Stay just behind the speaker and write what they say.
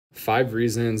5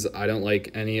 reasons I don't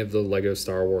like any of the LEGO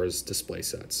Star Wars display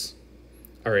sets.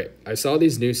 All right, I saw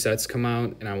these new sets come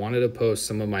out and I wanted to post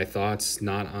some of my thoughts,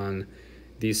 not on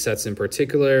these sets in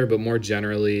particular, but more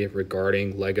generally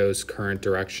regarding LEGO's current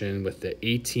direction with the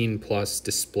 18 plus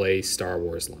display Star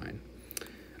Wars line.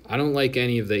 I don't like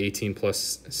any of the 18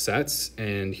 plus sets,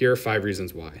 and here are 5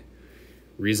 reasons why.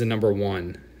 Reason number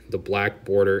 1, the black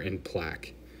border and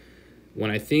plaque. When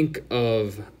I think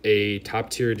of a top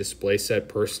tier display set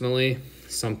personally,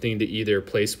 something to either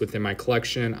place within my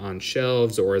collection on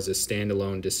shelves or as a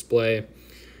standalone display,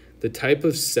 the type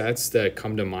of sets that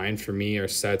come to mind for me are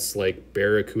sets like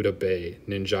Barracuda Bay,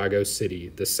 Ninjago City,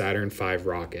 the Saturn V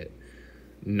rocket,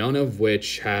 none of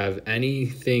which have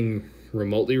anything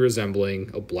remotely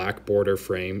resembling a black border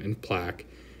frame and plaque,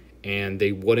 and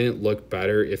they wouldn't look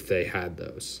better if they had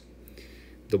those.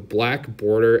 The black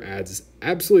border adds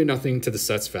absolutely nothing to the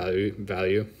set's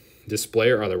value, display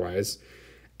or otherwise,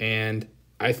 and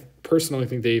I personally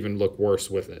think they even look worse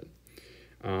with it.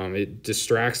 It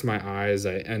distracts my eyes.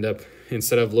 I end up,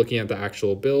 instead of looking at the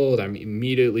actual build, I'm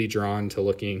immediately drawn to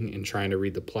looking and trying to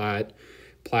read the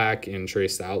plaque and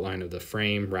trace the outline of the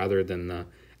frame rather than the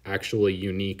actually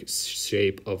unique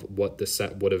shape of what the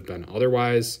set would have been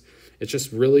otherwise. It's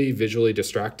just really visually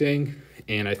distracting,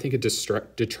 and I think it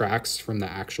detracts from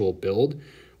the actual build,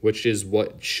 which is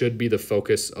what should be the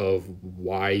focus of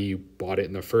why you bought it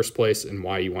in the first place and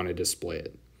why you want to display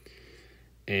it.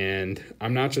 And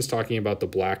I'm not just talking about the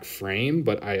black frame,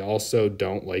 but I also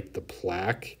don't like the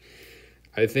plaque.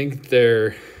 I think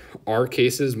there are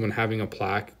cases when having a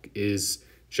plaque is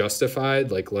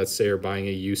justified, like let's say you're buying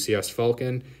a UCS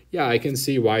Falcon. Yeah, I can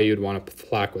see why you'd want a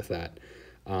plaque with that.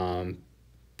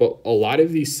 But a lot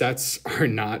of these sets are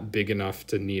not big enough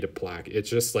to need a plaque. It's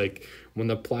just like when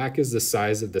the plaque is the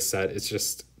size of the set, it's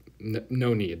just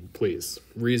no need, please.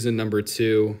 Reason number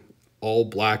 2, all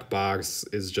black box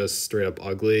is just straight up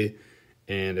ugly.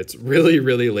 And it's really,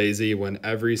 really lazy when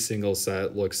every single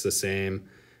set looks the same.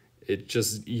 It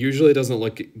just usually doesn't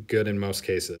look good in most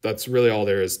cases. That's really all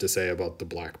there is to say about the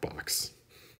black box.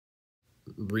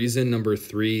 Reason number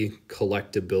 3,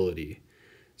 collectability.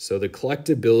 So the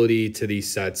collectability to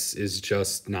these sets is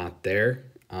just not there.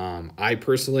 I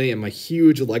personally am a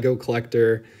huge LEGO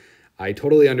collector. I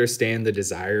totally understand the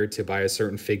desire to buy a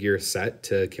certain figure set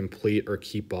to complete or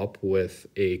keep up with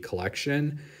a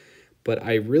collection, but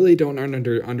I really don't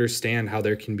understand how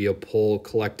there can be a pull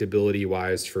collectability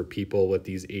wise for people with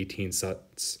these 18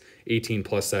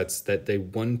 plus sets that they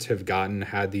wouldn't have gotten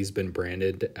had these been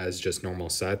branded as just normal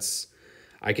sets.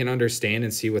 I can understand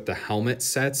and see with the helmet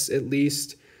sets, at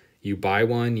least. You buy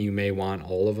one, you may want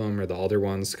all of them or the other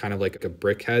ones, kind of like a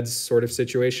BrickHeadz sort of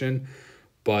situation.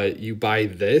 But you buy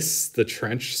this, the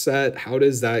trench set, how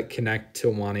does that connect to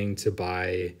wanting to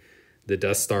buy the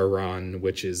Death Star Run,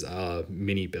 which is a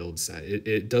mini build set?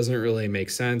 It doesn't really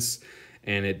make sense,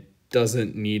 and it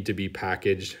doesn't need to be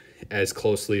packaged as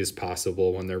closely as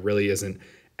possible when there really isn't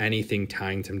anything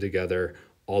tying them together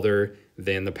other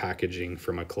than the packaging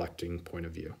from a collecting point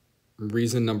of view.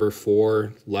 Reason number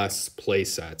 4, less play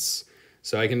sets.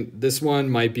 So this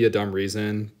one might be a dumb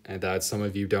reason and that some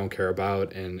of you don't care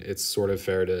about, and it's sort of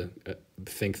fair to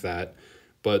think that.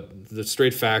 But the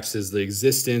straight facts is the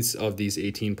existence of these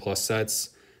 18 plus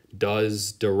sets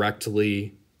does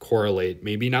directly correlate,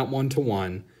 maybe not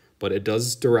one-to-one, but it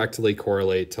does directly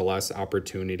correlate to less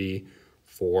opportunity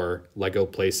for LEGO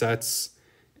playsets,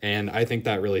 and I think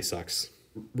that really sucks.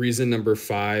 Reason number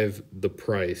 5, the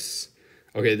price.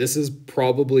 Okay, this is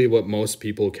probably what most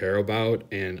people care about,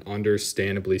 and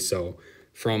understandably so.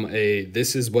 From a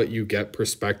this is what you get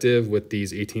perspective with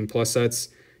these 18 plus sets,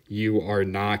 you are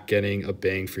not getting a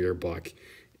bang for your buck.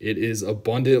 It is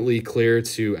abundantly clear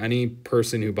to any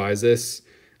person who buys this,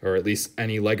 or at least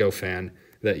any LEGO fan,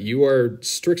 that you are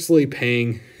strictly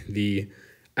paying the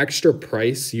extra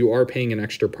price. You are paying an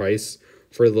extra price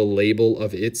for the label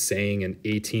of it saying an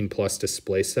 18 plus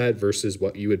display set versus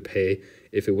what you would pay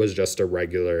if it was just a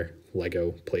regular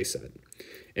LEGO playset.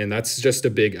 And that's just a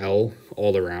big L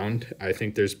all around. I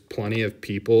think there's plenty of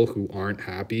people who aren't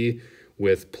happy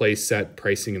with playset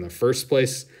pricing in the first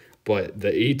place, but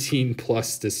the 18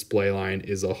 plus display line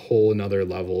is a whole nother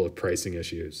level of pricing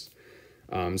issues.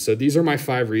 So these are my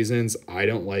 5 reasons I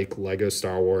don't like LEGO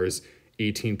Star Wars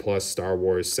 18 plus Star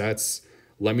Wars sets.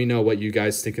 Let me know what you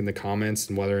guys think in the comments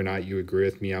and whether or not you agree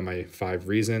with me on my 5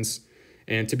 reasons.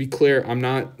 And to be clear, I'm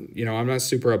not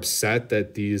super upset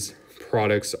that these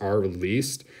products are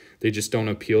released. They just don't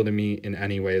appeal to me in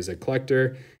any way as a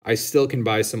collector. I still can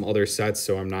buy some other sets,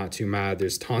 so I'm not too mad.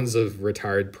 There's tons of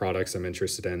retired products I'm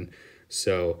interested in.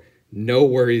 So no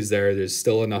worries there. There's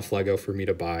still enough LEGO for me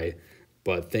to buy.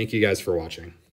 But thank you guys for watching.